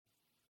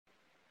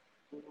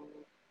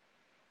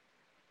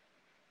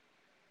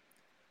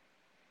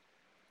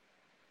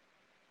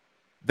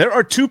There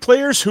are two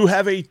players who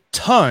have a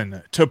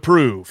ton to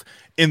prove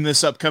in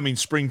this upcoming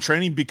spring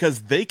training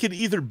because they could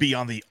either be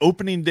on the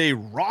opening day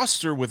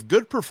roster with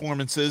good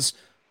performances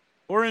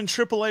or in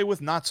AAA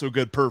with not so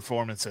good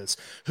performances.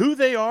 Who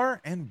they are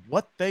and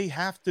what they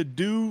have to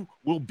do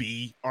will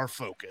be our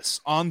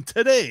focus on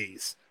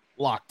today's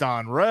Locked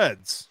On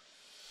Reds.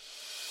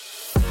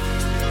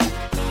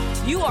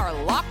 You are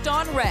Locked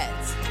On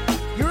Reds,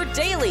 your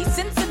daily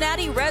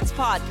Cincinnati Reds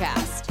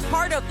podcast,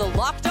 part of the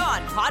Locked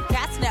On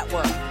Podcast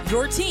Network,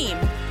 your team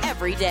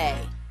every day.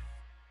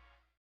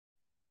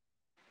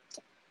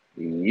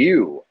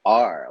 You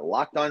are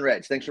Locked On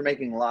Reds. Thanks for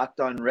making Locked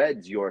On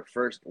Reds your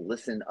first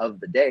listen of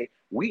the day.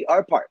 We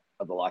are part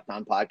of the Locked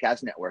On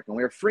Podcast Network, and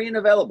we are free and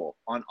available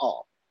on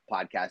all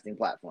podcasting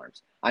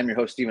platforms. I'm your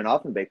host, Stephen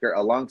Offenbaker,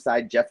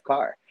 alongside Jeff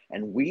Carr,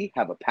 and we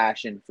have a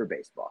passion for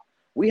baseball.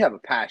 We have a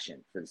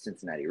passion for the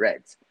Cincinnati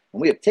Reds,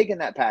 and we have taken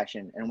that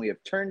passion and we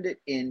have turned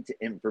it into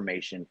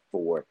information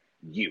for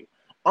you.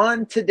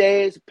 On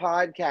today's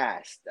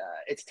podcast,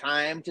 it's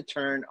time to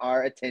turn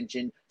our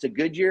attention to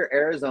Goodyear,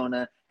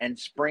 Arizona, and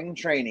spring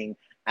training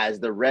as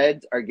the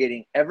Reds are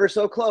getting ever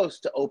so close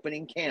to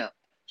opening camp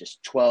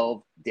just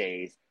 12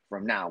 days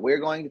from now. We're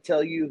going to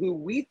tell you who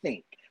we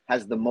think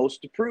has the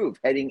most to prove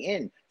heading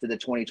into the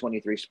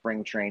 2023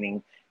 spring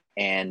training,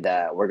 and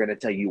we're going to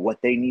tell you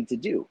what they need to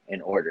do in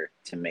order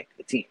to make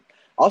the team.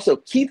 Also,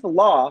 Keith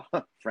Law,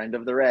 friend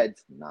of the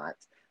Reds, not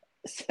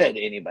said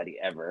anybody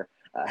ever,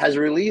 has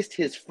released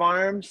his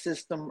farm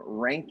system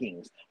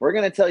rankings. We're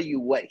going to tell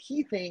you what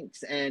he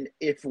thinks and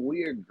if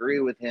we agree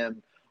with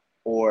him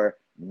or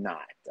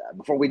not.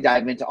 Before we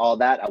dive into all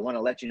that, I want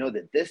to let you know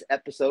that this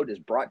episode is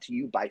brought to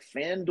you by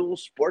FanDuel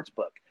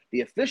Sportsbook,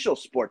 the official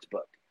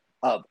sportsbook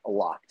of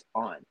Locked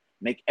On.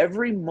 Make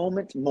every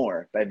moment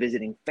more by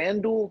visiting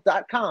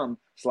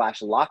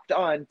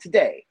FanDuel.com/LockedOn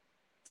today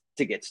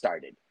to get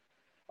started.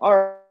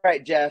 All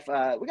right, Jeff,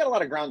 we got a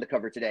lot of ground to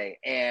cover today.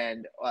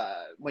 And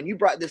when you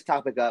brought this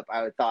topic up,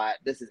 I thought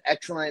this is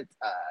excellent.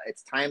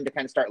 It's time to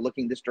kind of start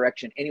looking this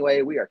direction.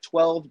 Anyway, we are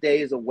 12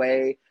 days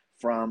away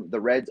from the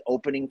Reds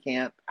opening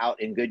camp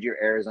out in Goodyear,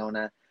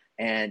 Arizona.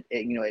 And,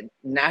 it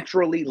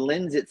naturally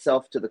lends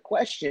itself to the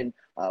question,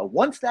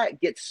 once that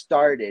gets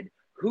started,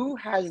 who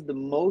has the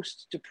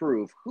most to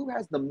prove? Who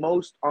has the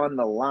most on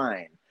the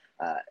line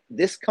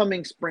this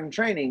coming spring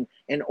training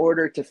in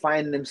order to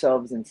find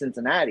themselves in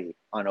Cincinnati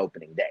on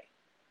opening day?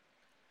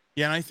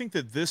 Yeah, and I think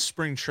that this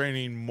spring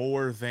training,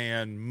 more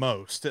than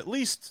most, at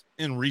least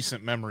in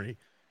recent memory,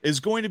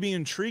 is going to be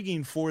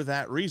intriguing for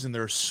that reason.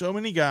 There are so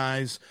many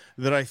guys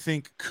that I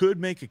think could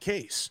make a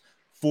case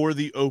for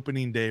the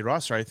opening day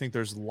roster. I think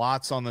there's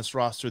lots on this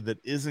roster that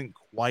isn't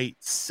quite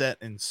set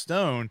in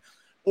stone,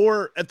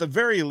 or at the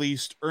very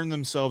least earn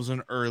themselves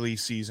an early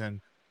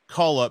season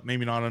call up,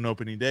 maybe not on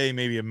opening day,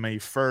 maybe a May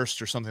 1st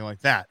or something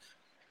like that.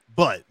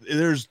 But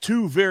there's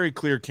two very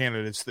clear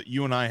candidates that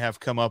you and I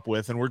have come up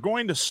with, and we're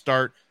going to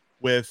start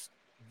with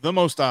the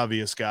most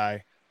obvious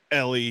guy,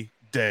 Elly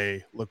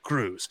De La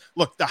Cruz.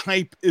 Look, the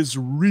hype is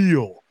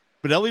real,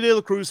 but Elly De La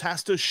Cruz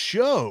has to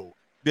show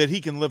that he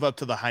can live up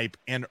to the hype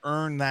and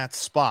earn that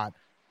spot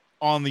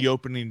on the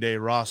opening day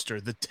roster.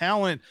 The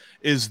talent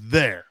is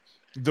there.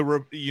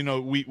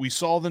 We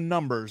saw the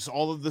numbers,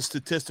 all of the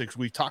statistics.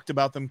 We talked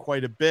about them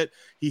quite a bit.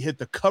 He hit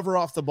the cover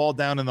off the ball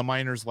down in the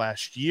minors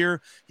last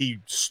year. He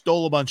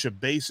stole a bunch of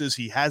bases.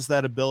 He has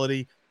that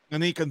ability,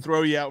 and he can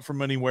throw you out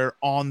from anywhere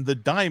on the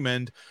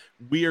diamond.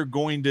 We are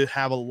going to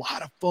have a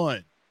lot of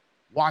fun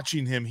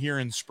watching him here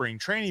in spring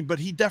training, but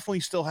he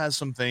definitely still has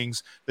some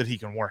things that he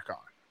can work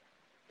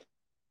on.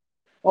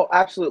 Oh,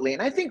 absolutely.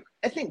 And I think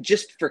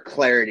just for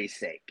clarity's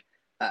sake,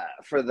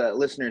 for the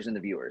listeners and the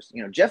viewers,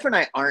 Jeff and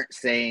I aren't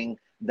saying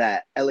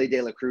that Elly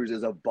De La Cruz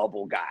is a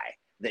bubble guy,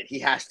 that he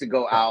has to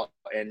go out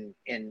and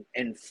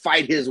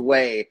fight his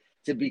way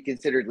to be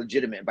considered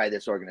legitimate by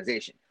this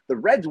organization. The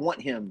Reds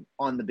want him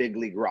on the big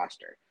league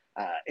roster.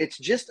 It's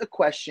just a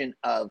question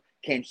of,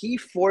 can he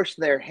force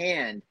their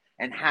hand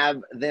and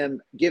have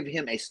them give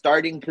him a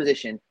starting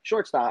position,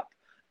 shortstop,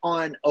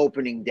 on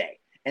opening day?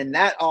 And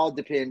that all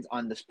depends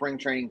on the spring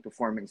training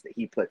performance that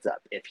he puts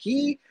up. If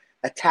he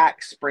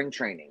attacks spring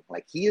training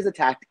like he has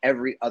attacked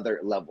every other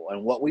level,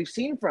 and what we've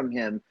seen from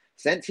him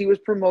since he was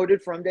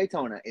promoted from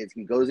Daytona is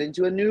he goes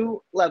into a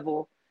new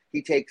level.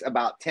 He takes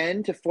about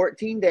 10 to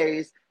 14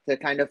 days to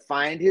kind of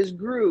find his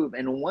groove.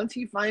 And once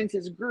he finds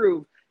his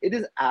groove, it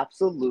is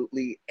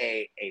absolutely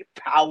a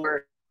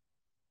power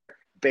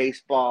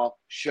baseball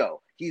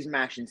show. He's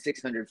mashing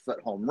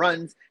 600-foot home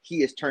runs.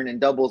 He is turning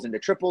doubles into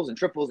triples and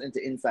triples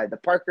into inside the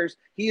Parkers.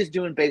 He is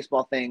doing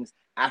baseball things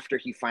after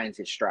he finds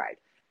his stride.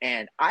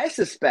 And I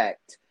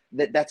suspect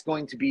that that's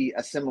going to be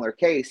a similar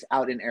case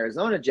out in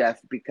Arizona, Jeff,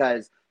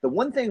 because the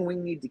one thing we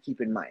need to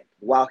keep in mind,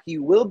 while he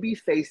will be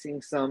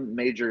facing some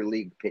major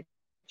league pitching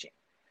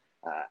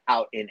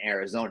out in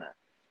Arizona,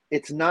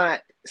 it's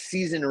not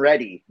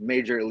season-ready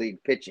major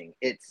league pitching.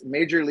 It's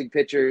major league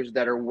pitchers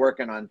that are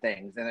working on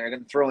things, and they're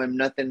going to throw him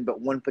nothing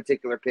but one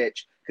particular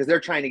pitch because they're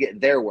trying to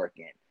get their work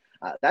in.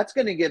 That's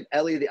going to give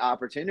Elly the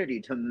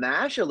opportunity to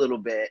mash a little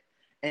bit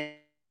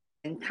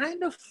and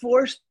kind of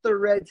force the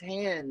Reds'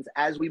 hands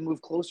as we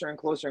move closer and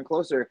closer and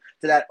closer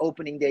to that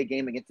opening day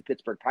game against the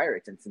Pittsburgh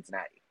Pirates in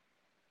Cincinnati.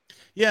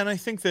 Yeah, and I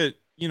think that,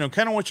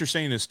 kind of what you're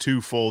saying is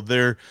twofold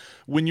there.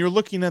 When you're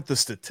looking at the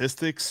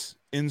statistics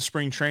in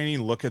spring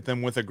training, look at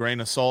them with a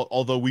grain of salt,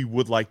 although we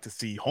would like to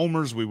see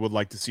homers, we would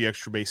like to see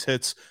extra base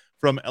hits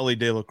from Elly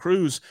De La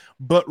Cruz,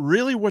 but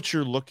really what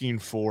you're looking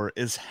for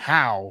is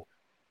how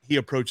he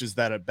approaches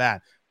that at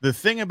bat. The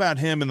thing about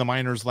him in the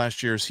minors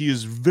last year is he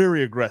is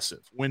very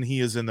aggressive when he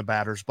is in the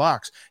batter's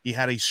box. He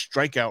had a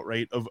strikeout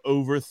rate of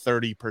over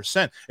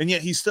 30%, and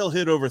yet he still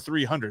hit over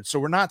 300. So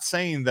we're not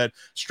saying that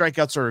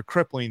strikeouts are a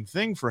crippling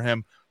thing for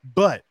him,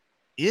 but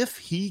if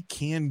he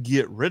can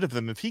get rid of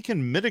them, if he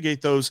can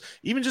mitigate those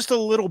even just a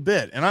little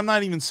bit, and I'm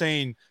not even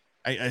saying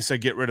I said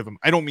get rid of them.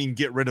 I don't mean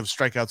get rid of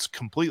strikeouts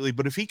completely,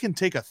 but if he can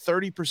take a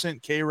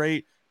 30% K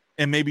rate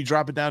and maybe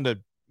drop it down to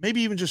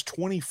maybe even just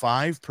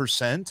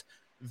 25%,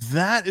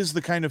 that is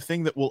the kind of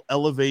thing that will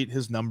elevate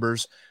his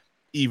numbers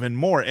even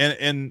more.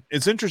 And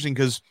it's interesting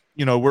because,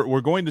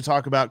 we're going to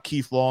talk about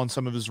Keith Law and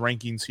some of his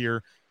rankings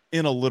here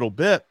in a little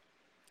bit,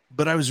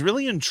 but I was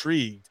really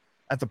intrigued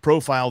at the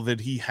profile that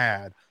he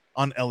had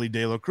on Elly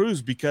De La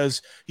Cruz,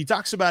 because he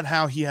talks about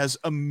how he has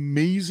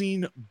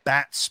amazing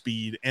bat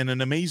speed and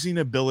an amazing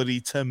ability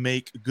to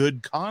make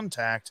good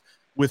contact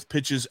with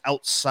pitches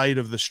outside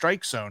of the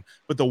strike zone.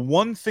 But the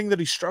one thing that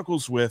he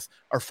struggles with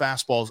are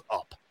fastballs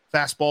up.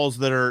 Fastballs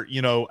that are,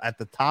 at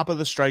the top of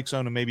the strike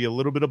zone and maybe a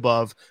little bit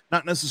above,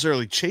 not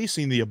necessarily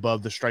chasing the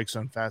above the strike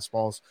zone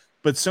fastballs,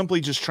 but simply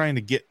just trying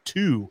to get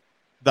to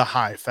the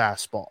high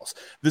fastballs.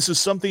 This is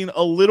something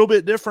a little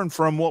bit different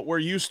from what we're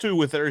used to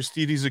with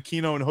Aristides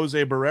Aquino and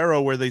Jose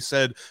Barrero, where they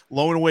said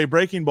low and away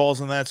breaking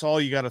balls, and that's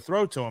all you got to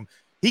throw to him.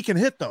 He can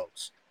hit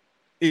those.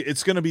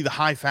 It's going to be the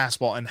high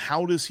fastball. And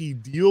how does he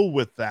deal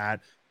with that?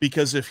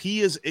 Because if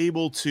he is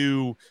able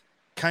to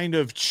kind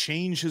of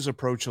change his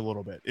approach a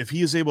little bit, if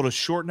he is able to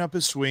shorten up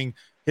his swing,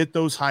 hit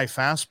those high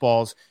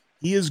fastballs,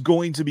 he is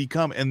going to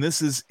become, and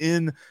this is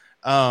in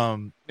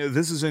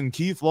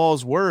Keith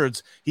Law's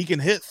words, he can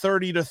hit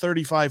 30 to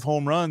 35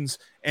 home runs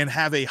and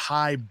have a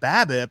high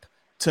BABIP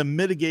to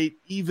mitigate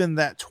even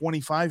that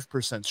 25%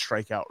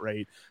 strikeout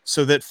rate,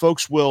 so that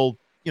folks will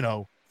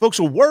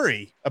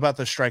worry about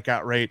the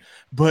strikeout rate,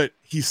 but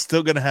he's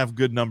still going to have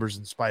good numbers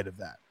in spite of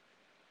that.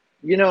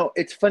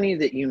 It's funny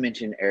that you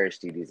mentioned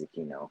Aristides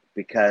Aquino,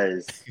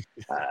 because,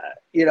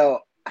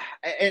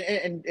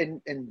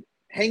 and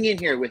hang in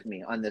here with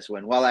me on this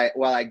one while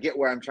I get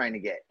where I'm trying to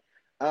get.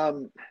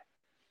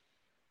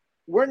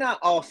 We're not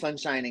all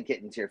sunshine and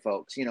kittens here,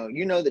 folks.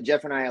 You know that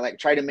Jeff and I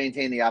try to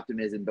maintain the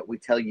optimism, but we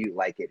tell you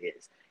like it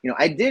is.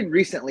 I did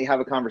recently have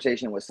a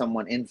conversation with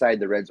someone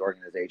inside the Reds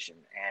organization,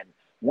 and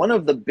one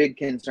of the big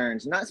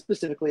concerns, not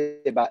specifically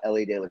about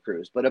Elly De La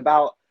Cruz, but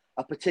about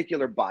a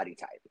particular body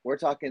type. We're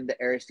talking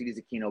the Aristides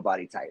Aquino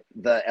body type,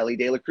 the Elly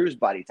De La Cruz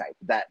body type,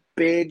 that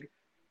big,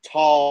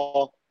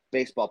 tall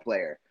baseball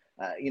player.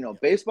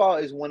 Baseball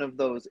is one of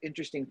those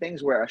interesting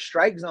things where a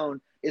strike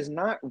zone is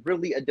not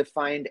really a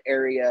defined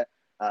area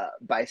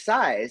by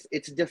size.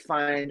 It's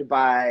defined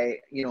by,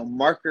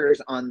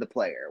 markers on the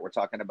player. We're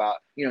talking about,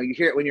 you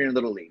hear it when you're in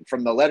Little League,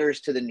 from the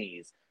letters to the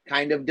knees,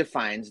 kind of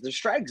defines the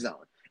strike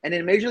zone. And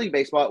in Major League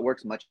Baseball, it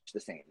works much the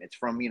same. It's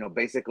from,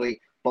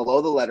 basically below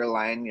the letter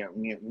line,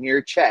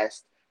 near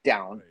chest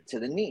down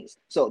to the knees.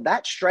 So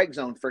that strike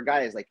zone for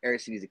guys like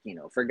Aristides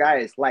Aquino, for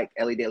guys like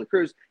Elly De La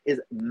Cruz, is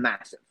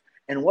massive.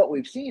 And what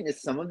we've seen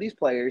is some of these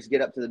players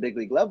get up to the big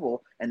league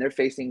level and they're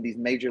facing these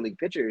major league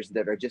pitchers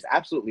that are just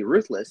absolutely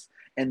ruthless,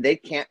 and they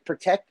can't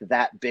protect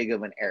that big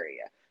of an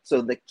area.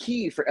 So the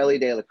key for Elly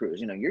De La Cruz,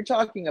 you're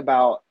talking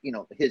about,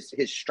 his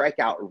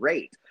strikeout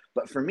rate.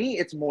 But for me,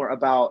 it's more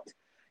about,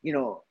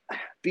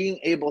 being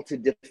able to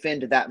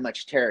defend that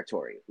much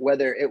territory,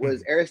 whether it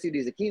was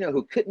Aristides Aquino,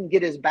 who couldn't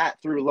get his bat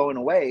through low and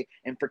away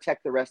and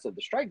protect the rest of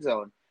the strike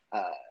zone.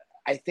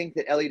 I think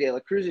that Elly De La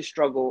Cruz's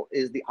struggle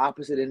is the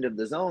opposite end of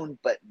the zone,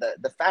 but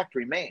the fact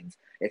remains,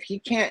 if he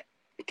can't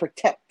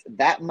protect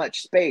that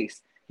much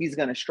space, he's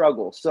going to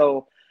struggle.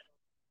 So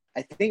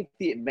I think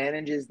the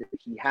advantages that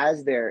he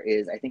has there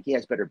is, I think he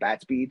has better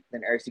bat speed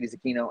than Aristides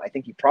Aquino. I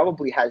think he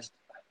probably has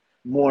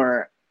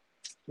more,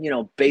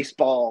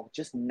 baseball,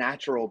 just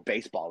natural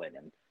baseball in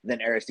him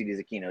than Aristides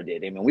Aquino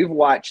did. I mean, we've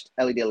watched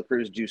Elly De La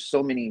Cruz do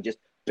so many just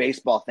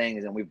baseball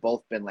things, and we've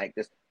both been like,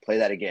 just play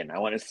that again. I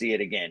want to see it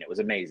again. It was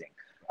amazing.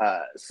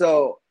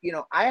 So,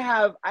 I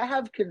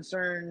have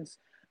concerns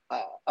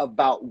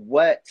about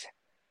what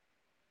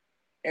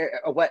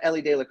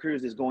Elly De La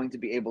Cruz is going to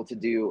be able to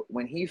do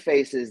when he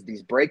faces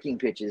these breaking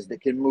pitches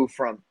that can move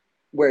from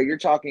where you're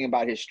talking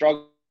about his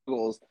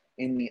struggles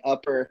in the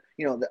upper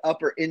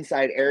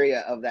inside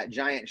area of that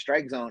giant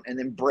strike zone, and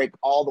then break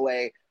all the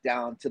way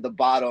down to the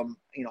bottom,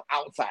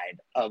 outside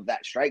of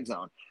that strike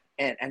zone.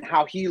 And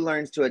how he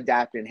learns to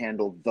adapt and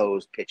handle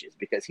those pitches,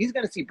 because he's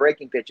going to see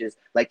breaking pitches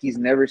like he's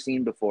never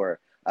seen before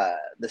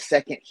the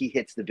second he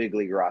hits the big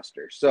league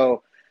roster.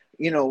 So,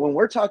 when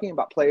we're talking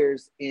about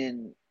players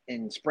in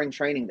in spring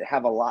training that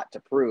have a lot to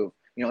prove.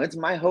 You know, it's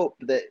my hope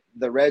that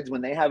the Reds,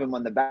 when they have him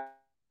on the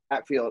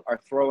backfield, are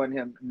throwing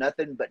him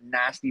nothing but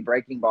nasty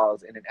breaking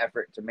balls in an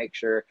effort to make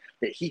sure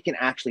that he can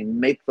actually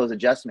make those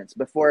adjustments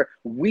before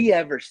we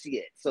ever see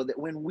it, so that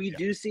when we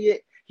do see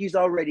it, he's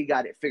already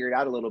got it figured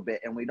out a little bit,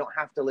 and we don't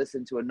have to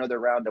listen to another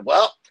round of,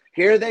 well,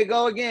 here they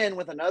go again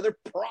with another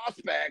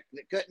prospect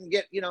that couldn't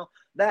get, you know,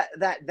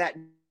 that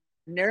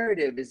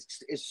narrative is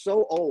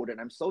so old,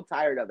 and I'm so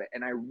tired of it.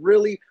 And I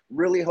really,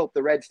 really hope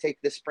the Reds take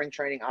this spring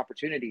training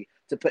opportunity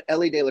to put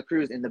Elly De La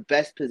Cruz in the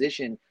best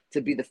position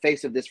to be the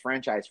face of this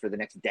franchise for the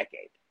next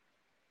decade.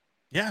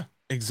 Yeah,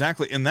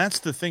 exactly. And that's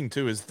the thing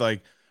too, is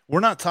like, we're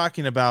not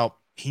talking about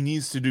he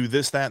needs to do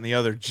this, that, and the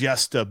other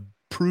just to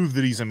prove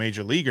that he's a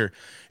major leaguer.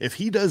 If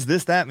he does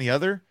this, that, and the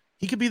other,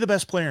 he could be the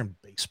best player in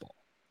baseball.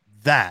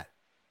 That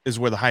is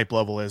where the hype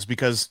level is,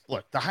 because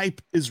look, the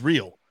hype is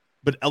real,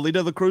 but Elly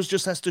De La Cruz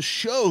just has to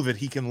show that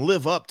he can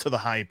live up to the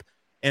hype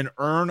and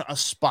earn a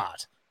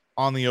spot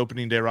on the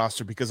opening day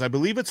roster, because I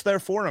believe it's there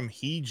for him.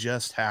 He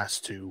just has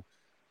to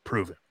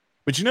prove it.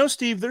 But you know,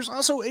 Steve, there's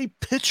also a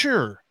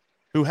pitcher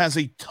who has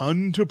a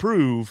ton to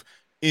prove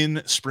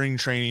in spring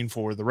training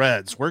for the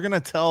Reds. We're going to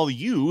tell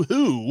you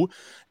who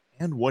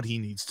and what he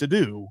needs to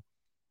do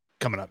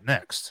coming up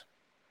next.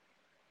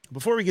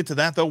 Before we get to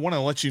that, though, I want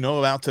to let you know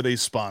about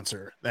today's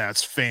sponsor.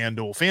 That's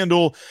FanDuel.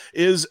 FanDuel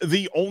is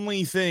the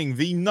only thing,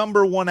 the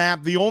number one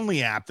app, the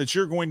only app that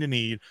you're going to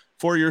need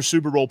for your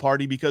Super Bowl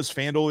party, because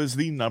FanDuel is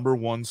the number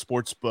one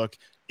sports book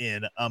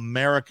in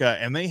America.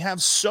 And they have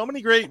so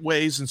many great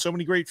ways and so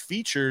many great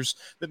features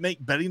that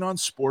make betting on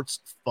sports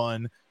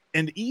fun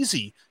and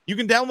easy. You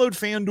can download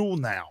FanDuel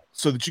now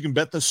so that you can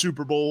bet the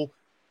Super Bowl,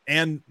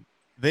 and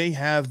they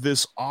have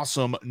this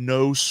awesome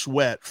no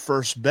sweat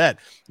first bet.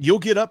 You'll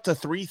get up to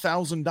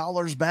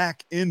 $3,000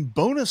 back in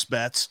bonus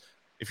bets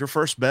if your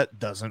first bet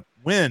doesn't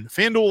win.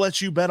 FanDuel lets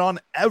you bet on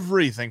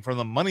everything from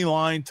the money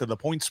line to the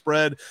point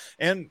spread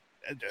and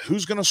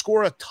who's going to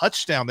score a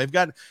touchdown. They've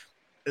got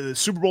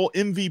Super Bowl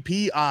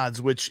MVP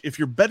odds, which if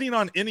you're betting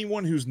on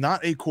anyone who's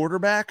not a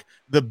quarterback,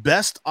 the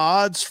best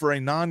odds for a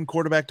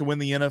non-quarterback to win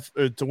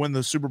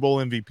the Super Bowl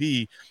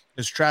MVP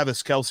is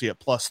Travis Kelce at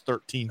plus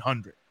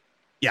 1,300.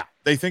 Yeah,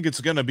 they think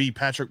it's going to be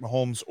Patrick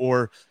Mahomes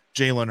or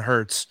Jalen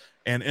Hurts,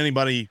 and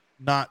anybody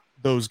not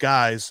those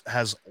guys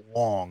has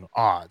long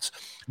odds.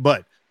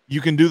 But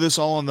you can do this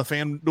all on the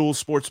FanDuel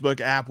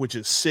Sportsbook app, which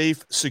is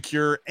safe,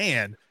 secure,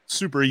 and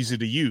super easy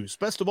to use.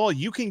 Best of all,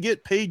 you can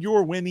get paid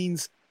your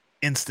winnings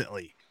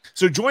instantly.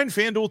 So join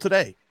FanDuel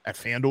today at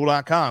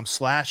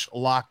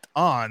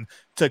FanDuel.com/locked-on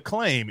to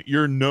claim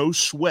your no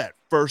sweat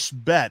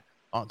first bet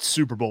on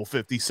Super Bowl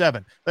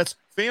 57. That's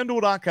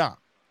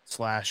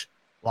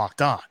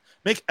FanDuel.com/locked-on.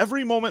 Make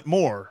every moment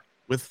more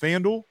with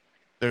FanDuel.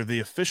 They're the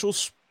official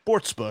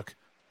sportsbook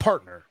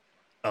partner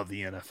of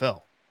the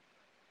NFL.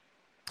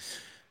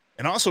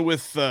 And also,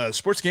 with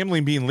sports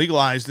gambling being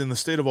legalized in the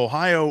state of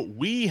Ohio,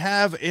 we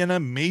have an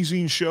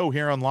amazing show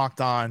here on Locked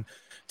On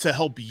to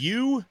help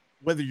you,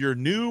 whether you're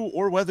new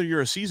or whether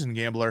you're a seasoned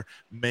gambler,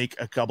 make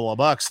a couple of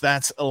bucks.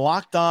 That's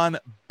Locked On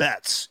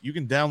Bets. You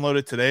can download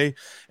it today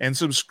and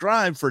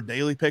subscribe for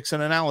daily picks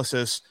and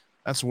analysis.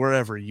 That's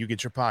wherever you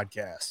get your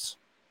podcasts.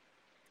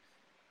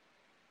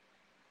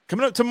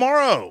 Coming up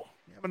tomorrow,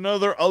 we have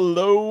another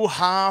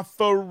Aloha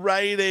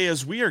Friday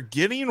as we are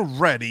getting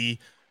ready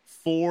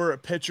for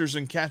pitchers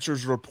and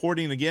catchers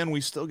reporting again.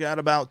 We still got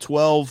about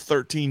 12,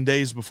 13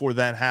 days before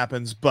that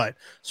happens, but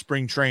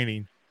spring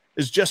training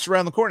is just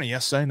around the corner.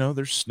 Yes, I know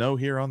there's snow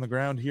here on the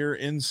ground here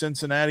in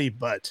Cincinnati,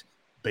 but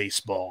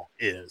baseball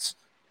is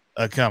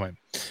coming.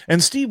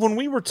 And Steve, when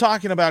we were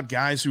talking about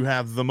guys who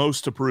have the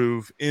most to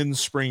prove in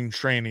spring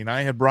training,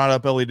 I had brought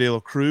up Elly De La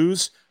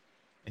Cruz,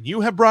 and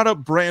you have brought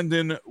up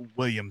Brandon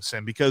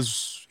Williamson,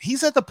 because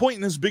he's at the point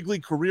in his big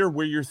league career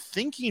where you're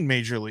thinking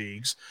major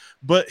leagues,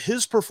 but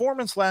his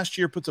performance last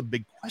year puts a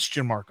big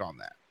question mark on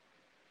that.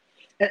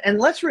 And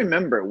let's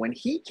remember, when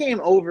he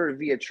came over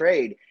via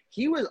trade,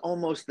 he was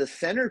almost the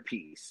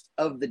centerpiece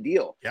of the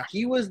deal. Yeah.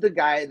 He was the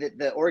guy that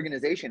the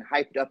organization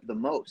hyped up the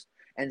most.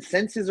 And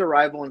since his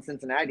arrival in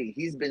Cincinnati,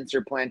 he's been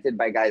supplanted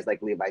by guys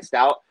like Levi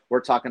Stout.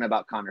 We're talking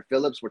about Connor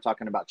Phillips. We're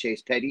talking about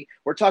Chase Petty.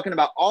 We're talking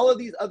about all of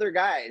these other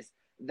guys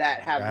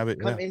that have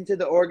come into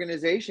the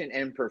organization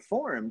and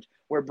performed,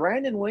 where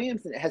Brandon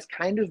Williamson has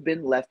kind of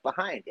been left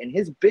behind. And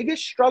his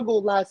biggest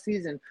struggle last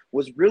season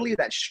was really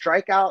that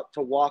strikeout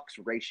to walks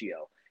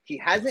ratio. He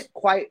hasn't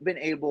quite been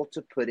able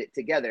to put it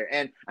together.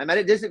 And I'm at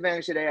a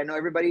disadvantage today. I know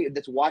everybody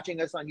that's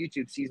watching us on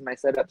YouTube sees my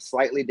setup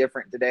slightly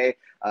different today.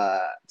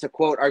 To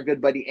quote our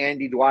good buddy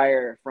Andy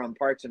Dwyer from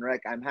Parks and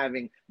Rec, I'm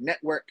having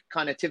network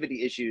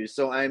connectivity issues.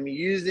 So I'm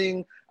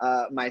using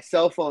my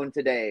cell phone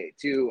today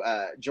to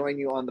join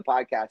you on the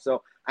podcast.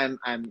 So I'm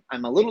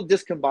a little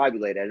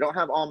discombobulated. I don't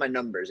have all my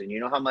numbers, and you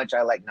know how much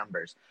I like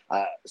numbers.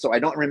 So I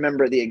don't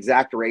remember the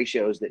exact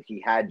ratios that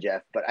he had,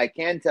 Jeff, but I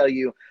can tell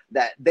you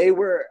that they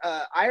were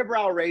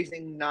eyebrow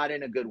raising, not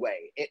in a good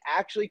way. It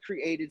actually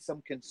created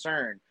some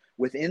concern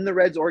within the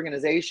Reds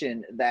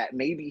organization that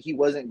maybe he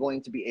wasn't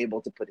going to be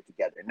able to put it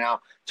together. Now,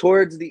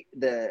 towards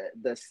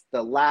the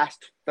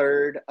last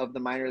third of the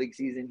minor league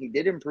season, he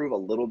did improve a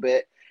little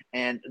bit,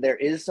 and there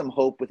is some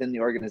hope within the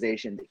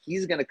organization that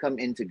he's going to come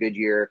into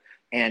Goodyear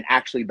and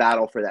actually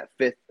battle for that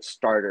fifth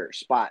starter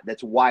spot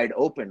that's wide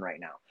open right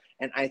now.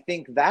 And I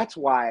think that's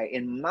why,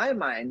 in my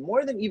mind,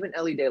 more than even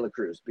Elly De La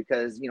Cruz,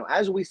 because,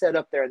 as we said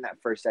up there in that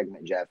first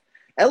segment, Jeff,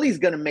 Elly's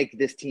going to make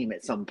this team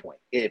at some point.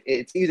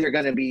 It's either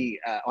going to be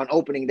on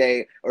opening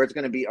day or it's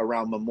going to be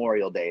around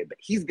Memorial Day, but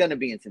he's going to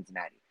be in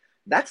Cincinnati.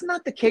 That's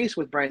not the case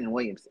with Brandon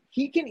Williamson.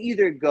 He can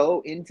either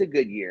go into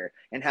Goodyear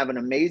and have an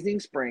amazing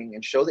spring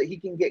and show that he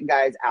can get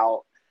guys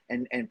out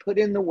and put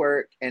in the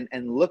work and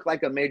look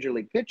like a major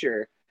league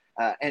pitcher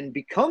and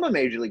become a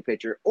major league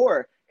pitcher,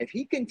 or if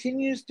he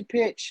continues to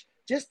pitch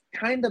just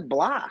kind of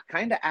blah,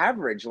 kind of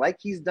average, like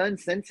he's done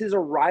since his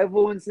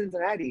arrival in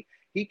Cincinnati,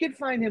 he could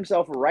find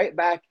himself right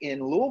back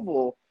in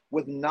Louisville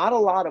with not a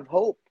lot of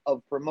hope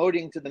of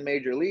promoting to the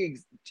major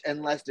leagues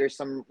unless there's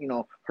some,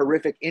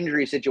 horrific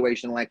injury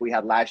situation like we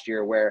had last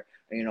year where,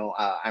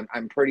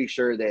 I'm pretty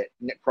sure that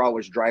Nick Krall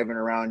was driving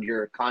around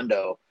your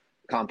condo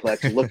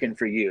complex looking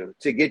for you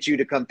to get you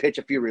to come pitch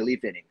a few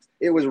relief innings.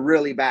 It was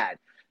really bad.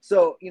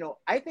 So,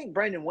 I think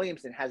Brandon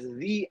Williamson has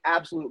the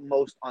absolute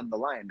most on the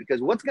line, because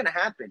what's going to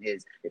happen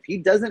is if he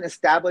doesn't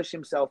establish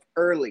himself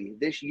early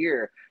this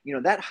year,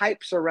 that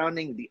hype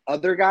surrounding the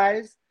other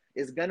guys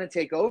is going to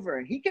take over,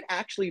 and he could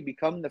actually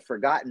become the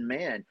forgotten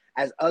man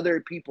as other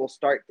people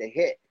start to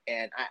hit.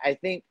 And I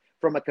think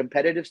from a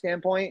competitive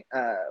standpoint,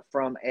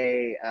 from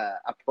a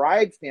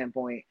pride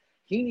standpoint,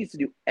 he needs to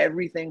do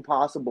everything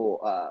possible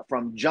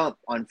from jump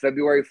on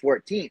February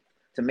 14th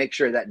to make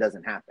sure that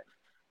doesn't happen.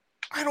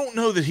 I don't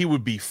know that he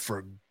would be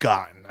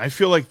forgotten. I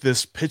feel like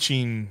this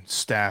pitching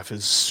staff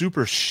is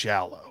super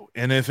shallow.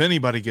 And if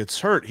anybody gets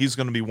hurt, he's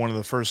going to be one of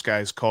the first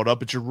guys called up.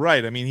 But you're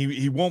right. I mean,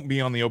 he won't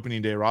be on the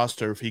opening day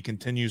roster if he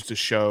continues to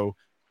show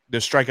the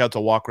strikeout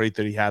to walk rate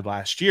that he had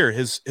last year.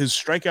 His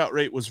strikeout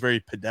rate was very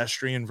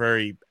pedestrian,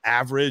 very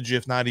average,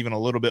 if not even a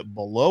little bit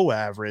below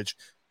average.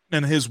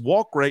 And his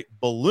walk rate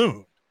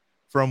ballooned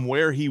from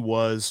where he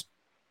was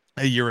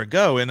a year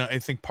ago. And I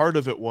think part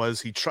of it was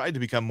he tried to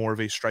become more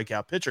of a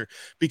strikeout pitcher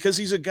because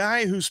he's a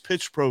guy whose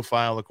pitch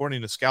profile,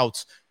 according to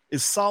scouts,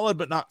 is solid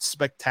but not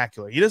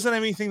spectacular. He doesn't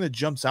have anything that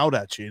jumps out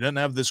at you. He doesn't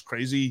have this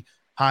crazy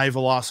high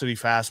velocity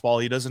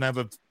fastball. He doesn't have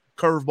a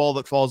curveball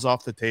that falls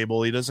off the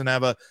table. He doesn't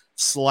have a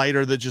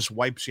slider that just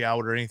wipes you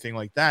out or anything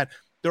like that.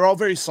 They're all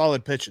very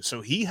solid pitches.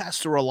 So he has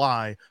to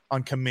rely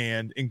on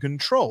command and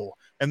control.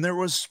 And there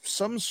was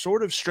some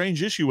sort of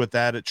strange issue with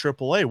that at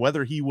AAA,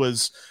 whether he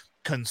was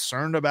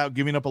concerned about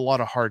giving up a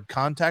lot of hard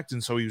contact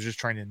and so he was just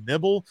trying to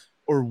nibble,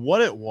 or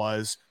what it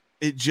was.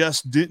 It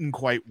just didn't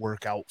quite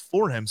work out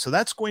for him. So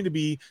that's going to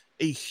be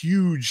a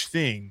huge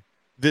thing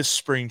this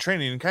spring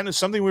training, and kind of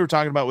something we were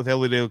talking about with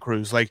Elly De La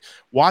Cruz. Like,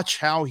 watch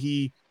how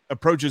he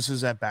approaches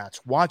his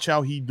at-bats. Watch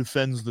how he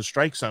defends the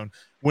strike zone.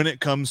 When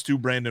it comes to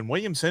Brandon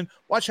Williamson,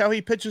 watch how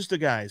he pitches to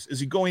guys. Is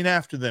he going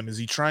after them? Is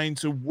he trying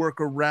to work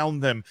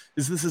around them?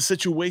 Is this a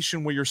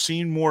situation where you're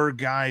seeing more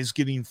guys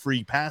getting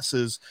free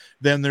passes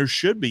than there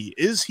should be?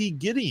 Is he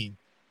doing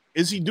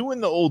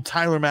the old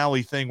Tyler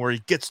Mahle thing where he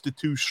gets to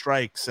 2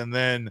 strikes and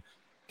then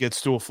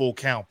gets to a full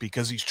count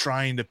because he's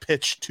trying to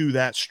pitch to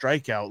that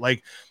strikeout?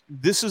 Like,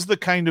 this is the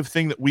kind of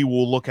thing that we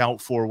will look out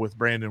for with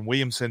Brandon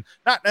Williamson.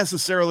 Not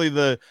necessarily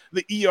the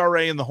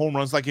ERA and the home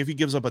runs. Like, if he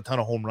gives up a ton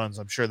of home runs,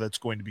 I'm sure that's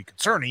going to be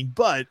concerning.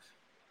 But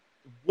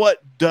what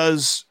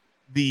does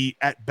the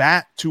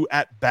at-bat to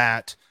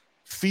at-bat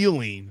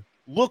feeling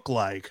look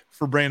like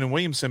for Brandon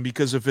Williamson?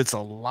 Because if it's a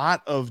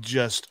lot of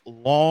just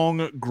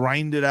long,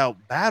 grinded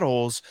out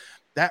battles,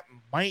 that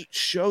might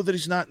show that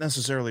he's not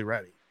necessarily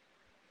ready.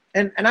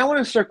 And I want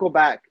to circle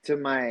back to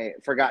my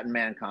forgotten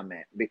man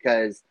comment,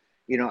 because,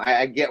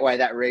 I get why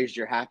that raised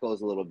your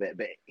hackles a little bit.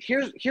 But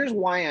here's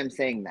why I'm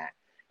saying that.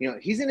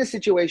 He's in a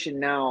situation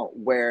now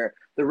where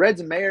the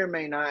Reds may or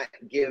may not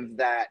give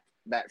that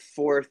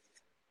 4th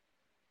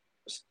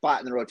spot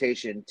in the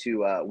rotation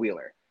to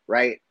Wheeler,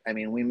 right? I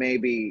mean, we may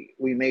be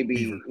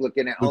Weaver.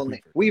 Looking at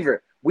only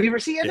Weaver.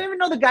 See, I don't even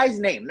know the guy's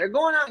name. They're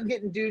going out and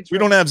getting dudes. We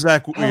don't have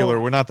Zach Wheeler.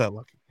 We're not that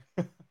lucky.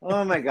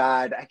 Oh my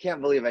God, I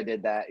can't believe I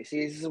did that. You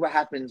see, this is what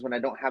happens when I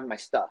don't have my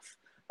stuff.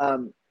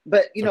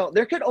 But,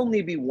 there could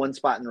only be 1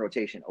 spot in the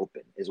rotation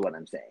open is what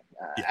I'm saying,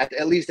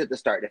 at least at the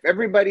start. If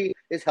everybody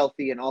is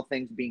healthy and all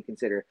things being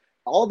considered,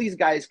 all these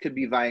guys could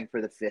be vying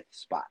for the 5th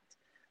spot.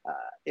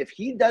 If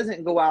he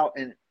doesn't go out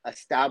and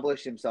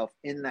establish himself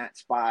in that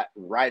spot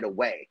right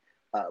away,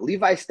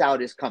 Levi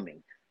Stout is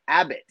coming.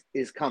 Abbott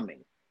is coming.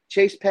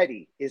 Chase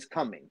Petty is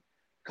coming.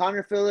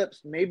 Connor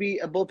Phillips, maybe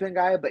a bullpen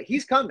guy, but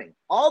he's coming.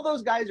 All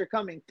those guys are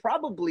coming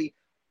probably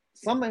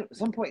some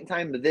point in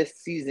time this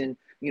season,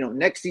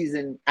 next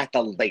season at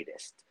the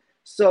latest.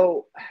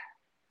 So,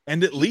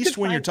 and at least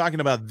when you're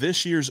talking about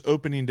this year's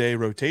opening day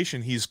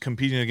rotation, he's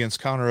competing against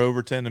Connor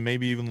Overton and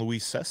maybe even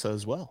Luis Cessa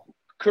as well.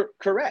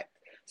 Correct.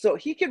 So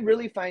he could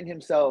really find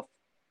himself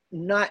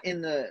not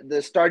in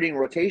the starting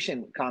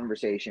rotation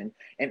conversation.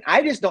 And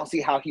I just don't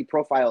see how he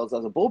profiles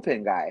as a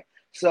bullpen guy.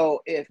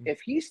 So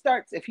if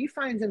he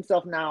finds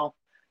himself now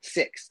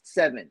 6th,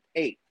 7th,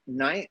 8th,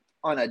 9th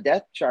on a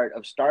depth chart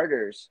of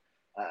starters,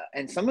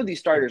 and some of these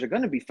starters are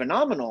going to be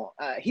phenomenal,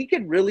 he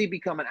could really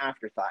become an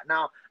afterthought.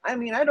 Now, I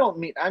mean,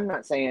 I'm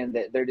not saying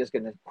that they're just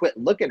going to quit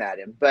looking at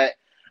him, but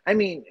I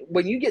mean,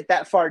 when you get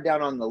that far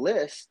down on the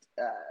list,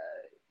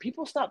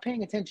 people stop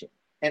paying attention.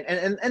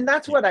 And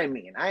that's what I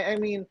mean. I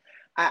mean,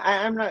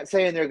 I'm not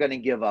saying they're going to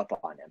give up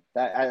on him.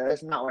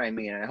 That's not what I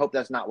mean. And I hope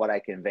that's not what I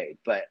conveyed.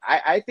 But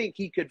I think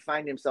he could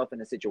find himself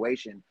in a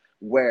situation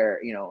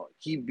where,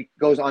 he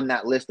goes on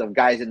that list of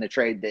guys in the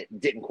trade that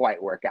didn't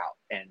quite work out.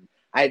 And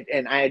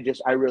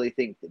I really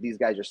think that these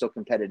guys are so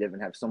competitive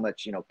and have so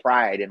much,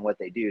 pride in what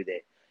they do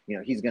that,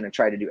 he's going to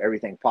try to do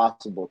everything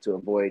possible to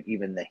avoid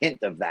even the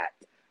hint of that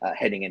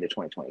heading into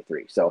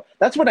 2023. So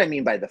that's what I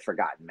mean by the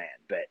forgotten man.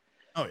 But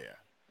oh yeah.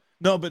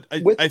 No, but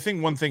I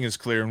think one thing is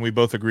clear, and we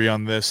both agree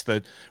on this,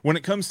 that when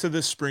it comes to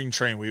this spring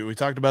train, we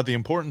talked about the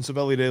importance of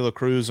Elly De La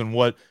Cruz and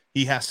what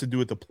he has to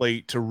do at the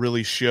plate to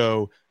really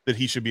show that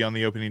he should be on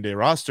the opening day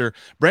roster.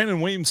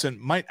 Brandon Williamson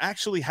might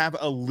actually have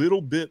a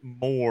little bit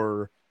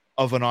more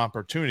of an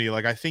opportunity.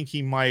 Like, I think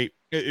he might,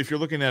 if you're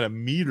looking at a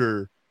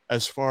meter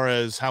as far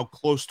as how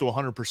close to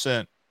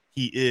 100%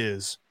 he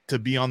is to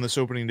be on this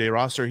opening day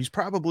roster, he's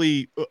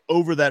probably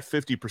over that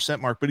 50%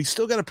 mark, but he's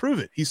still got to prove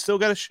it. He's still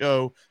got to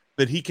show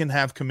that he can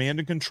have command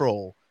and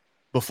control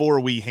before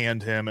we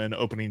hand him an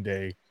opening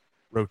day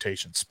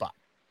rotation spot.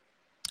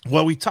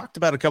 Well, we talked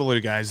about a couple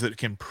of guys that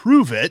can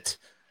prove it.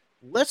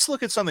 Let's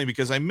look at something,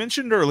 because I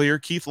mentioned earlier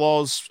Keith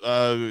Law's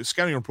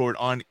scouting report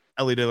on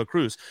Elly De La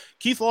Cruz.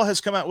 Keith Law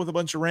has come out with a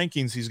bunch of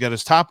rankings. He's got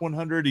his top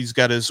 100. He's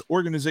got his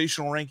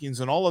organizational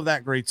rankings and all of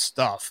that great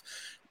stuff.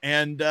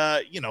 And,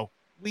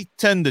 we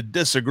tend to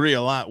disagree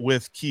a lot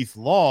with Keith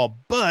Law,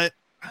 but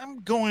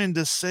I'm going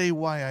to say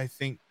why I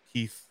think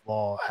Keith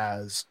Law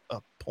has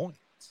a point.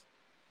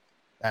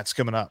 That's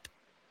coming up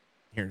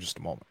here in just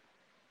a moment.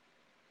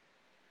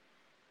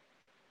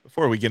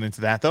 Before we get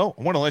into that, though,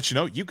 I want to let you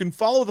know you can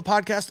follow the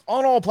podcast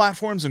on all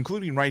platforms,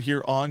 including right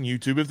here on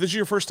YouTube. If this is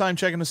your first time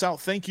checking us out,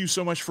 thank you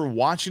so much for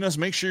watching us.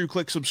 Make sure you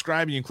click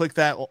subscribe and you click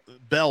that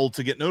bell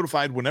to get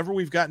notified whenever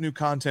we've got new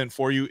content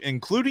for you,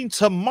 including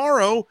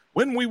tomorrow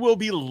when we will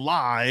be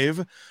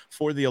live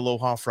for the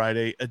Aloha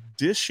Friday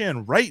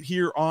edition right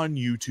here on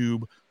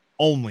YouTube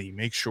only.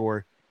 Make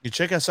sure you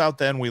check us out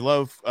then. We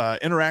love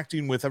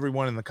interacting with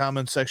everyone in the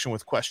comments section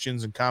with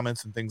questions and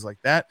comments and things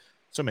like that.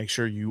 So make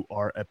sure you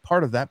are a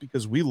part of that,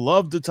 because we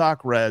love to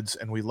talk Reds,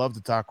 and we love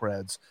to talk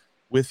Reds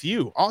with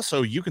you.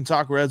 Also, you can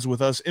talk Reds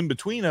with us in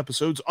between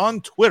episodes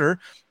on Twitter.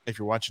 If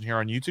you're watching here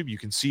on YouTube, you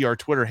can see our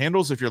Twitter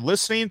handles. If you're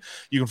listening,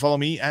 you can follow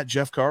me at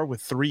Jeff Carr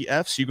with 3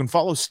 Fs. You can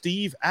follow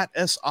Steve at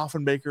S.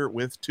 Offenbaker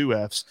with 2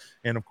 Fs.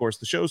 And, of course,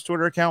 the show's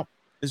Twitter account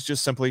is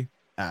just simply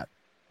at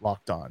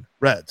Locked On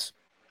Reds.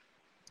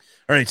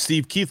 All right,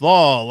 Steve, Keith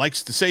Law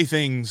likes to say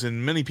things,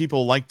 and many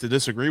people like to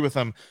disagree with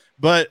him,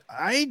 but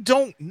I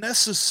don't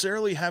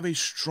necessarily have a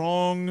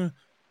strong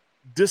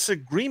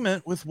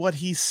disagreement with what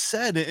he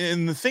said.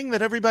 And the thing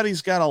that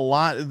everybody's got a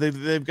lot,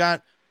 they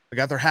got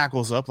their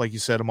hackles up, like you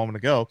said a moment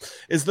ago,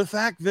 is the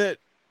fact that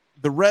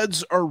the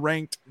Reds are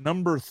ranked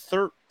number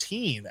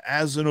 13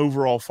 as an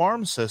overall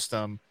farm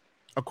system,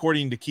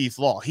 according to Keith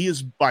Law. He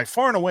is by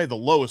far and away the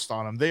lowest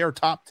on them. They are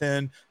top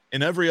 10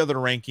 in every other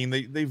ranking.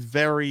 They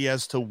vary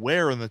as to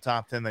where in the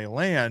top 10 they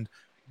land,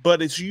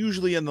 but it's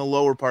usually in the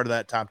lower part of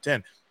that top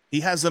 10.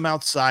 He has them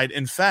outside.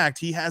 In fact,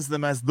 he has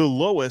them as the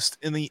lowest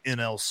in the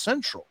NL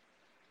Central.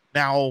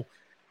 Now,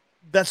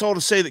 that's all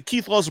to say that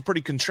Keith Law is a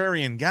pretty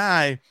contrarian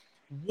guy.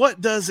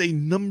 What does a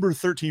number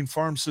 13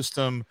 farm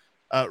system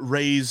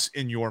raise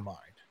in your mind?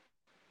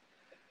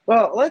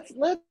 Well,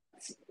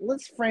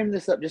 let's frame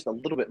this up just a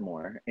little bit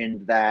more,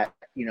 in that,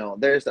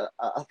 there's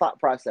a thought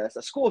process,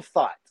 a school of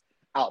thought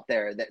out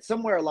there that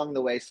somewhere along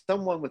the way,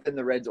 someone within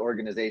the Reds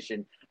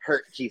organization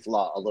hurt Keith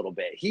Law a little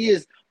bit. He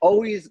is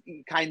always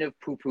kind of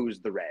poo-poos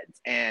the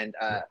Reds. And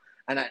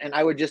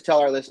I would just tell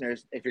our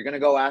listeners, if you're going to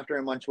go after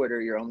him on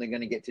Twitter, you're only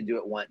going to get to do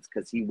it once,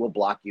 because he will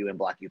block you and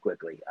block you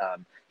quickly.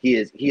 He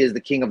is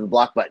the king of the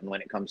block button when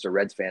it comes to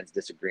Reds fans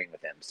disagreeing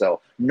with him.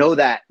 So know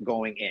that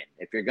going in,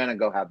 if you're going to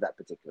go have that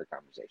particular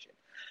conversation.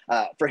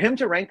 For him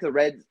to rank the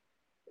Reds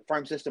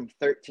farm system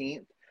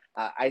 13th,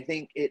 I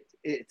think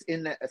it's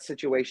in a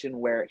situation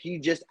where he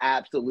just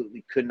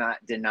absolutely could not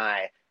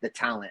deny the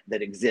talent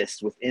that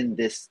exists within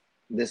this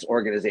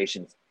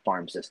organization's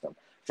farm system.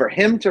 For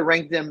him to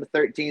rank them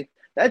 13th,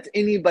 that's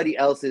anybody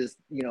else's,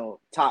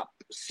 top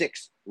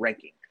 6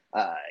 ranking,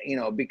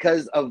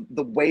 because of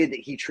the way that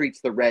he treats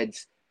the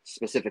Reds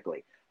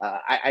specifically.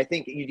 I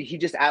think he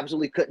just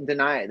absolutely couldn't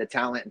deny the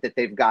talent that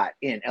they've got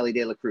in Elly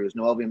De La Cruz,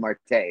 Noelvi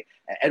Marte,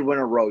 Edwin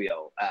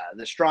Arroyo,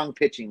 the strong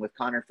pitching with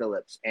Connor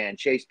Phillips and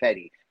Chase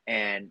Petty,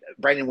 and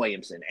Brandon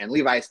Williamson and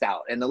Levi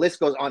Stout, and the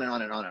list goes on and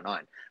on and on and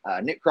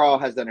on. Nick Krall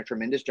has done a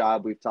tremendous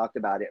job. We've talked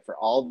about it for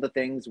all the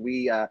things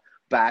we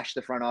bash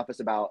the front office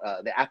about,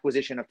 the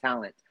acquisition of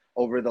talent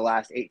over the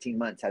last 18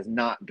 months has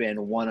not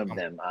been one of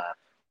them.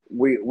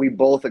 We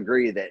both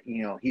agree that,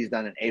 he's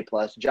done an A+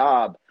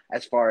 job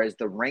as far as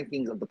the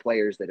rankings of the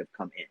players that have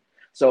come in.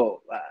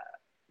 So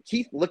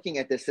Keith, looking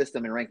at this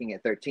system and ranking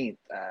it 13th,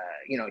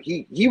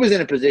 he was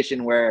in a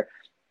position where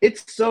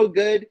it's so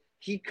good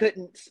he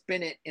couldn't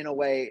spin it in a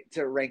way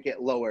to rank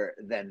it lower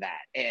than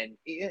that. And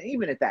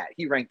even at that,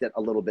 he ranked it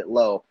a little bit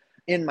low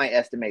in my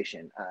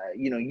estimation.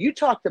 You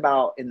talked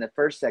about in the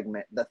first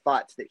segment the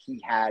thoughts that he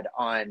had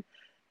on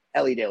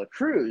Elly De La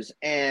Cruz.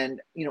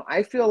 And,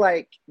 I feel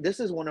like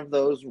this is one of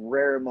those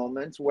rare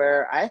moments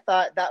where I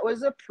thought that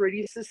was a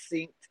pretty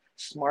succinct,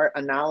 smart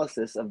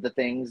analysis of the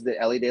things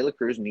that Elly De La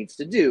Cruz needs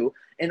to do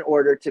in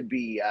order to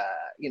be,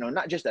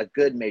 not just a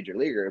good major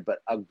leaguer,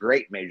 but a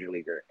great major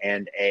leaguer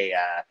and a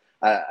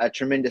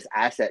tremendous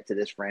asset to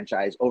this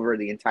franchise over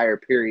the entire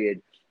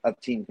period of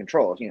team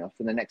control,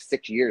 for the next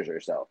 6 years or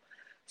so.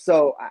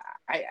 So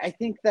I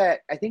think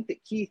that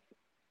Keith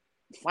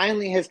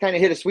finally has kind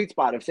of hit a sweet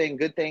spot of saying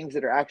good things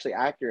that are actually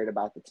accurate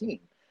about the team.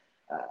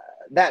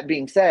 That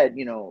being said,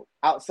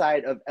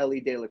 outside of Elly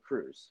De La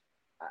Cruz,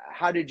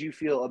 how did you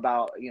feel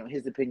about,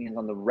 his opinions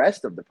on the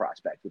rest of the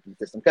prospects within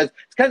the system? Because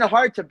it's kind of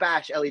hard to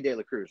bash Elly De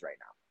La Cruz right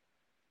now.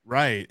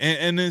 Right.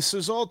 And this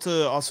is all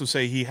to also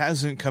say he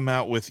hasn't come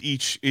out with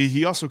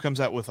he also comes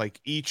out with like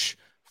each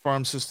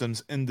farm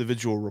system's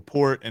individual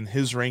report and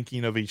his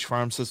ranking of each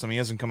farm system. He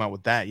hasn't come out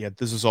with that yet.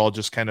 This is all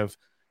just kind of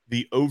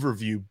the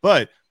overview,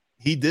 but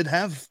he did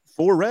have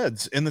 4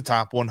 Reds in the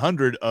top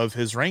 100 of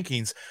his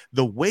rankings.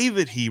 The way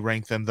that he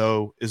ranked them,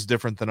 though, is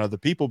different than other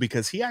people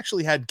because he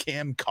actually had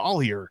Cam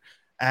Collier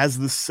as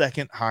the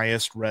second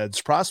highest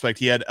Reds prospect.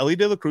 He had Elly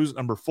De La Cruz at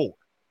number 4.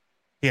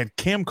 He had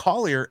Cam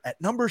Collier at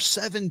number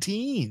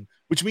 17,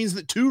 which means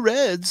that 2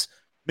 Reds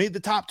made the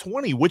top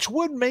 20, which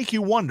would make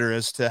you wonder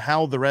as to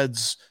how the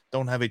Reds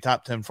don't have a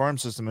top 10 farm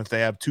system if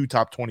they have 2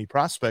 top 20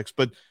 prospects,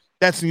 but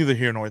that's neither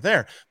here nor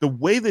there. The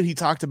way that he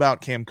talked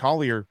about Cam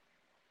Collier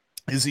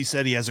is he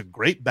said he has a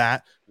great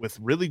bat with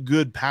really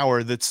good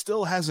power that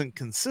still hasn't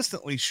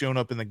consistently shown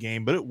up in the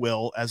game, but it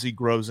will as he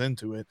grows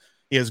into it.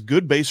 He has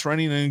good base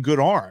running and good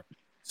arm.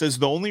 Says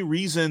the only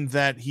reason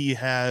that he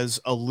has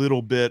a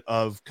little bit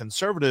of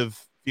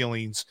conservative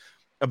feelings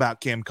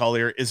about Cam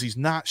Collier is he's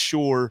not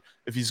sure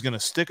if he's going to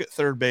stick at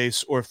third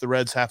base or if the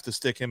Reds have to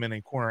stick him in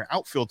a corner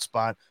outfield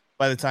spot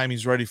by the time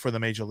he's ready for the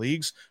major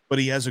leagues. But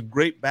he has a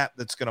great bat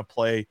that's going to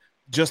play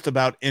just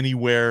about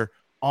anywhere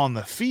on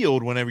the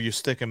field whenever you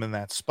stick him in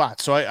that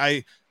spot. So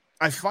I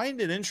find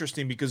it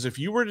interesting because if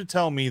you were to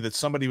tell me that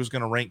somebody was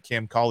going to rank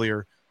Cam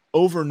Collier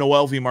over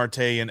Noelvi Marte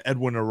and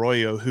Edwin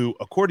Arroyo, who,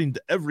 according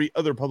to every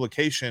other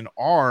publication,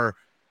 are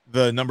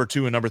the number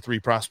 2 and number 3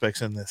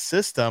 prospects in this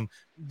system,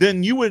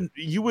 then you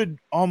would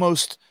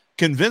almost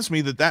convince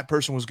me that that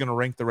person was going to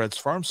rank the Reds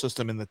farm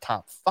system in the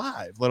top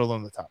 5, let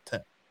alone the top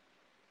 10.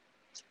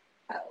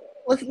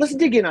 Let's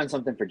dig in on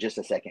something for just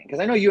a second, because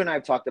I know you and I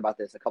have talked about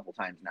this a couple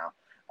times now.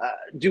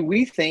 Do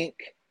we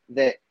think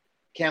that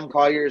Cam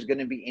Collier is going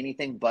to be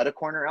anything but a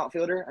corner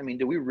outfielder? I mean,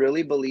 do we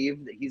really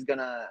believe that he's going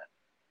to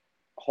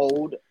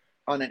hold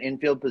on an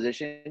infield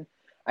position?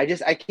 I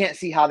can't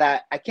see how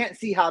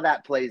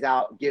that plays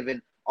out,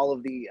 given all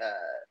of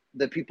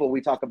the people we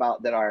talk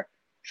about that are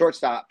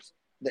shortstops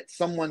that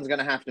someone's going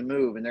to have to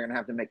move and they're going to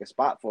have to make a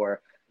spot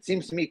for. It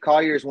seems to me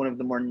Collier is one of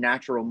the more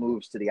natural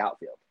moves to the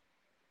outfield.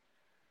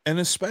 And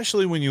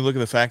especially when you look at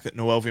the fact that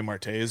Noelvi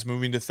Marte is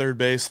moving to third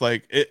base,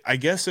 I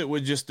guess it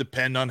would just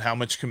depend on how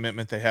much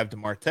commitment they have to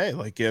Marte.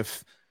 Like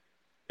if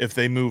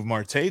they move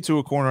Marte to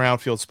a corner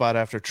outfield spot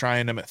after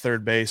trying him at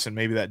third base and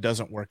maybe that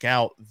doesn't work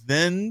out,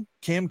 then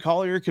Cam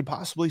Collier could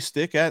possibly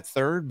stick at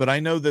third. But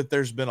I know that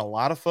there's been a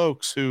lot of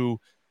folks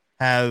who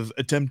have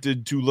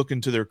attempted to look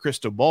into their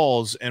crystal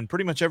balls, and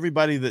pretty much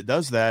everybody that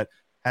does that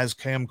has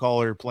Cam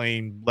Collier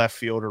playing left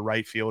field or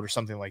right field or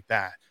something like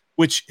that,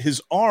 which his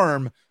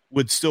arm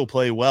would still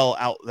play well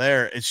out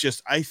there. It's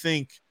just, I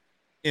think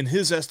in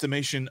his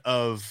estimation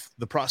of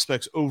the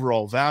prospect's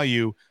overall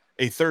value,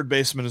 a third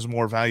baseman is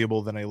more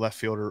valuable than a left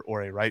fielder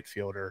or a right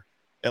fielder,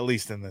 at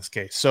least in this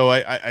case. So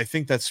I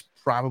think that's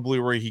probably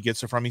where he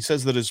gets it from. He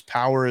says that his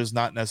power is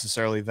not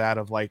necessarily that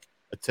of like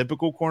a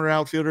typical corner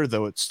outfielder,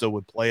 though it still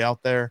would play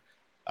out there.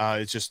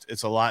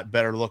 It's a lot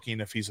better looking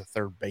if he's a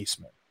third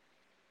baseman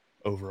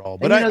overall.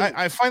 But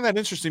I find that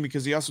interesting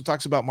because he also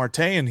talks about Marte,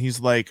 and he's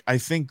like, I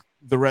think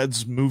the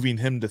Reds moving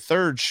him to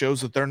third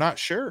shows that they're not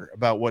sure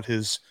about what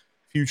his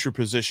future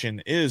position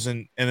is.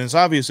 And it's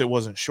obvious it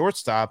wasn't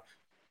shortstop.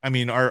 I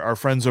mean, our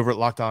friends over at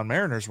Locked On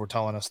Mariners were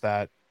telling us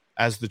that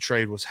as the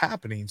trade was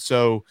happening.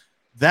 So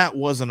that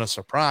wasn't a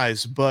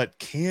surprise, but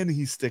can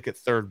he stick at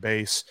third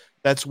base?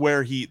 That's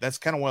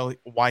kind of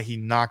why he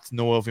knocked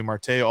Noelvi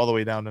Marte all the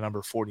way down to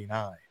number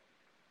 49.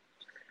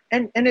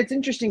 And it's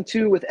interesting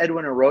too with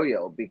Edwin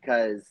Arroyo,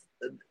 because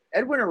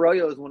Edwin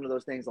Arroyo is one of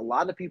those things. A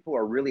lot of people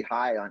are really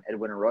high on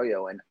Edwin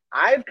Arroyo, and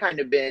I've kind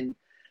of been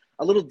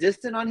a little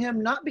distant on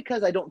him, not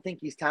because I don't think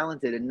he's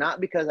talented and not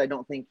because I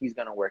don't think he's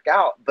going to work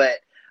out, but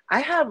I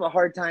have a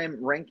hard time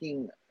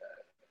ranking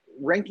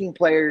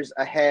players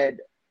ahead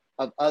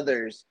of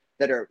others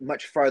that are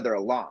much farther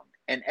along.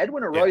 And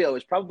Edwin Arroyo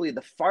is probably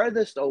the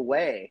farthest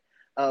away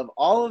of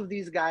all of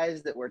these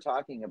guys that we're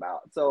talking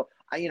about. So,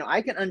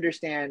 I can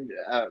understand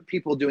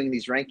people doing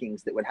these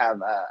rankings that would have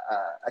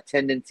a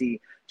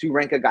tendency to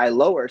rank a guy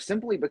lower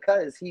simply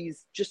because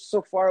he's just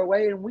so far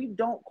away and we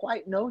don't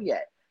quite know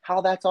yet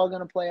how that's all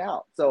going to play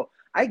out. So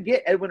I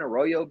get Edwin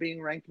Arroyo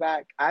being ranked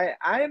back.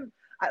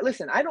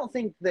 Listen, I don't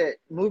think that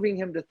moving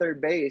him to third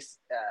base,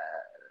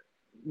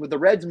 with the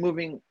Reds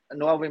moving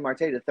Noelvi Marte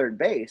to third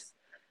base,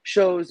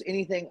 shows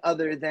anything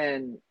other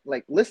than,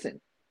 like, listen,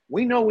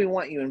 we know we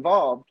want you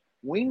involved.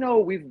 We know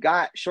we've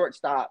got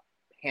shortstop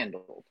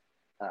handled.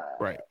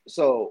 Right.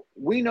 So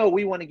we know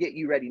we want to get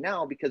you ready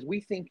now because we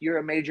think you're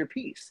a major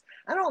piece.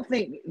 I don't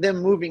think them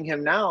moving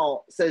him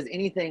now says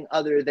anything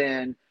other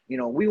than,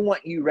 we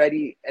want you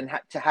ready and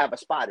to have a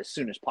spot as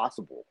soon as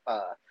possible.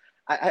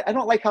 I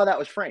don't like how that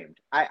was framed.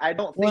 I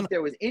don't think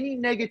there was any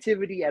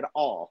negativity at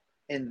all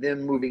in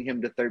them moving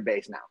him to third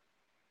base now.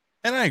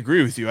 And I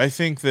agree with you. I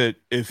think that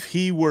if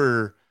he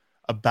were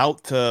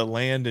about to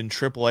land in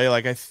AAA,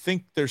 like, I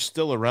think there's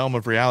still a realm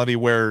of reality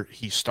where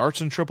he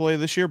starts in AAA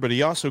this year, but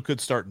he also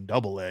could start in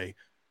AA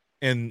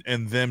and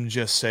them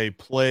just say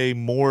play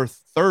more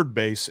third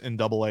base in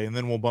AA, and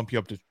then we'll bump you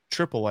up to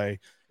AAA.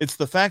 It's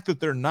the fact that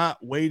they're not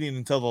waiting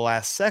until the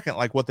last second,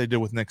 like what they did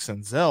with Nick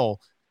Senzel,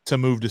 to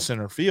move to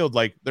center field.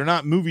 Like, they're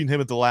not moving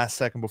him at the last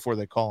second before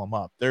they call him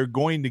up. They're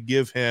going to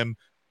give him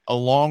a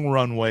long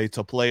runway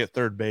to play at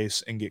third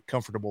base and get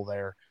comfortable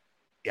there.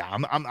 Yeah,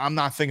 I'm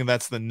not thinking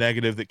that's the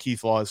negative that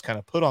Keith Law has kind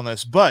of put on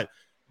this, but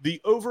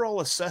the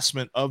overall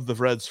assessment of the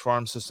Reds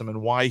farm system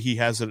and why he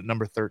has it at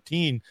number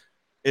 13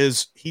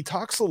 is he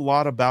talks a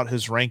lot about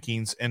his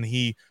rankings, and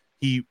he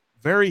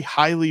very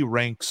highly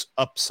ranks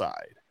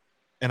upside.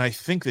 And I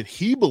think that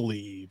he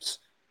believes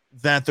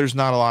that there's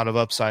not a lot of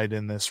upside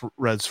in this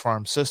Reds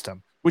farm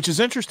system, which is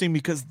interesting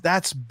because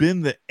that's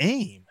been the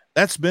aim.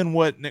 That's been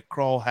what Nick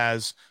Krall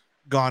has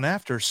gone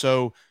after.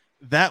 So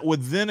that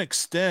would then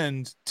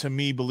extend to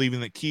me believing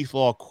that Keith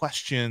Law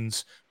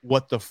questions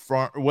what the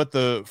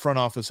front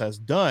office has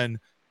done,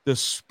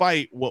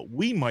 despite what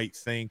we might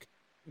think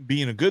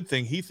being a good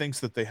thing. He thinks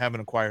that they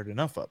haven't acquired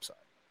enough upside.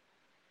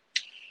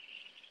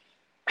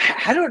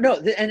 I don't know.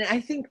 And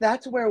I think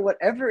that's where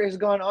whatever is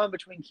going on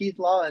between Keith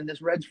Law and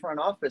this Reds front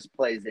office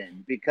plays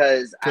in,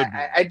 because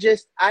I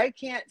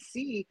can't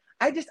see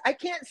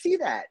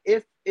that.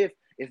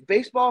 If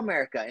Baseball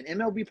America and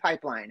MLB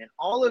Pipeline and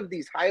all of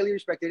these highly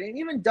respected, and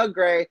even Doug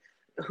Gray,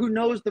 who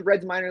knows the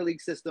Reds minor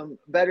league system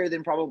better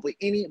than probably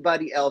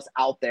anybody else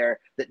out there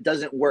that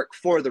doesn't work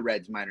for the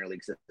Reds minor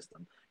league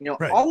system,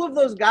 right. All of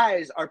those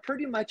guys are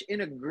pretty much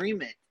in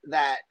agreement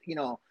that,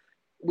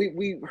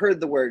 we heard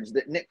the words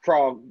that Nick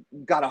Krall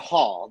got a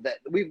haul, that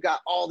we've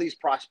got all these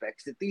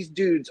prospects, that these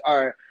dudes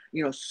are,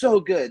 so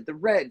good. The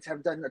Reds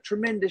have done a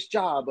tremendous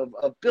job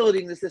of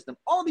building the system.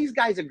 All these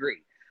guys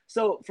agree.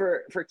 So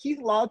for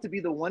Keith Law to be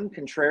the one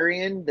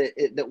contrarian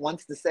that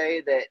wants to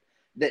say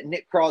that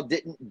Nick Krall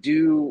didn't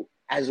do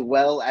as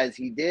well as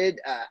he did,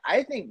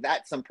 I think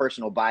that's some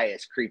personal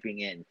bias creeping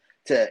in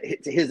to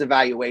his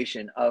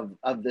evaluation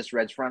of this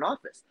Reds front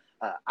office.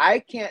 I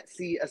can't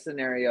see a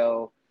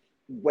scenario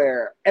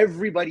where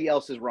everybody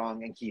else is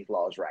wrong and Keith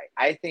Law is right.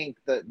 I think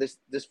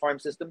this farm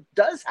system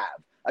does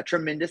have a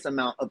tremendous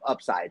amount of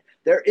upside.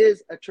 There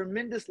is a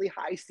tremendously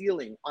high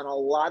ceiling on a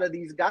lot of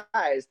these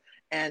guys,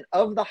 and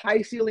of the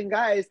high ceiling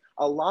guys,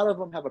 a lot of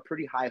them have a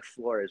pretty high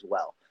floor as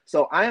well.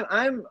 So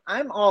I'm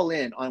all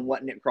in on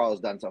what Nick Krall has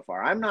done so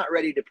far. I'm not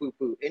ready to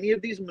poo-poo any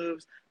of these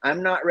moves.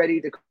 I'm not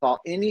ready to call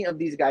any of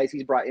these guys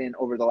he's brought in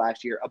over the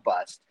last year a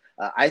bust.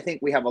 I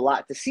think we have a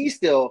lot to see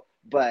still,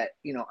 but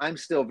I'm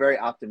still very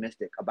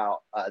optimistic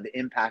about the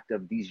impact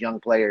of these young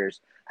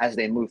players as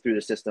they move through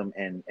the system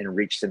and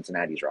reach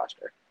Cincinnati's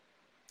roster.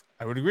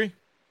 I would agree.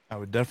 I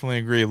would definitely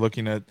agree.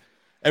 Looking at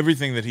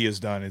everything that he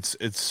has done,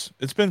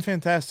 it's been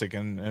fantastic,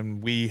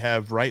 and we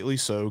have rightly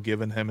so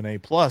given him an A+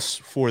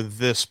 for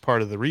this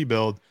part of the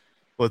rebuild.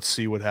 Let's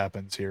see what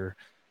happens here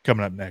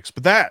coming up next.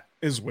 But that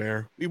is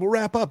where we will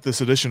wrap up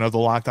this edition of the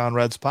Locked On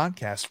Reds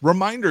podcast.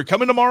 Reminder,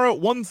 coming tomorrow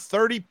at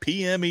 1:30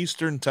 p.m.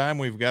 Eastern time,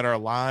 we've got our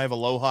live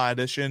Aloha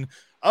edition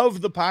of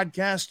the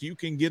podcast. You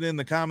can get in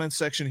the comments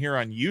section here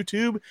on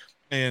YouTube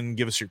and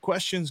give us your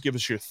questions, give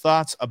us your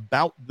thoughts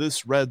about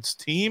this Reds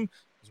team,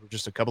 because we're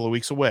just a couple of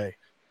weeks away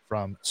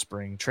from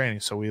spring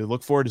training. So we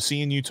look forward to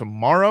seeing you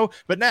tomorrow.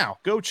 But now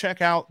go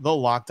check out the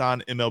Locked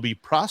On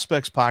MLB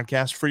Prospects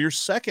podcast for your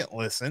second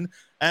listen,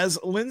 as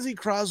Lindsey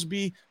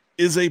Crosby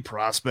is a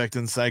prospect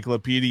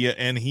encyclopedia,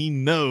 and he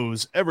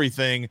knows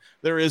everything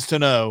there is to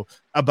know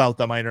about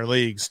the minor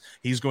leagues.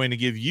 He's going to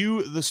give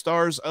you the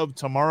stars of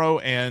tomorrow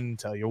and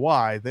tell you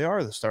why they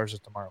are the stars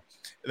of tomorrow.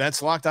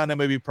 That's Locked On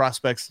MLB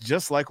Prospects,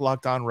 just like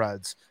Locked On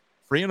Reds,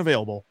 free and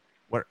available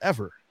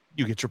wherever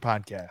you get your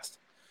podcast.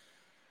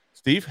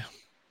 Steve,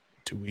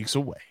 2 weeks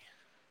away.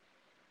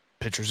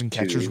 Pitchers and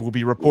catchers will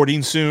be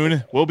reporting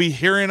soon. We'll be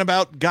hearing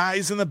about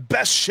guys in the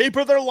best shape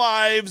of their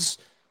lives.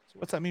 So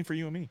what's that mean for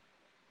you and me?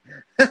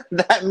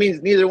 that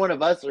means neither one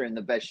of us are in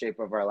the best shape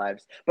of our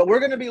lives. But we're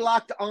going to be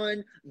locked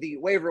on the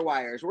waiver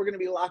wires. We're going to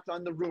be locked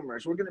on the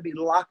rumors. We're going to be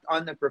locked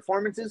on the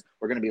performances.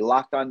 We're going to be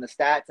locked on the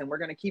stats. And we're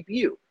going to keep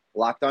you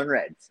locked on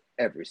Reds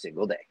every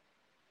single day.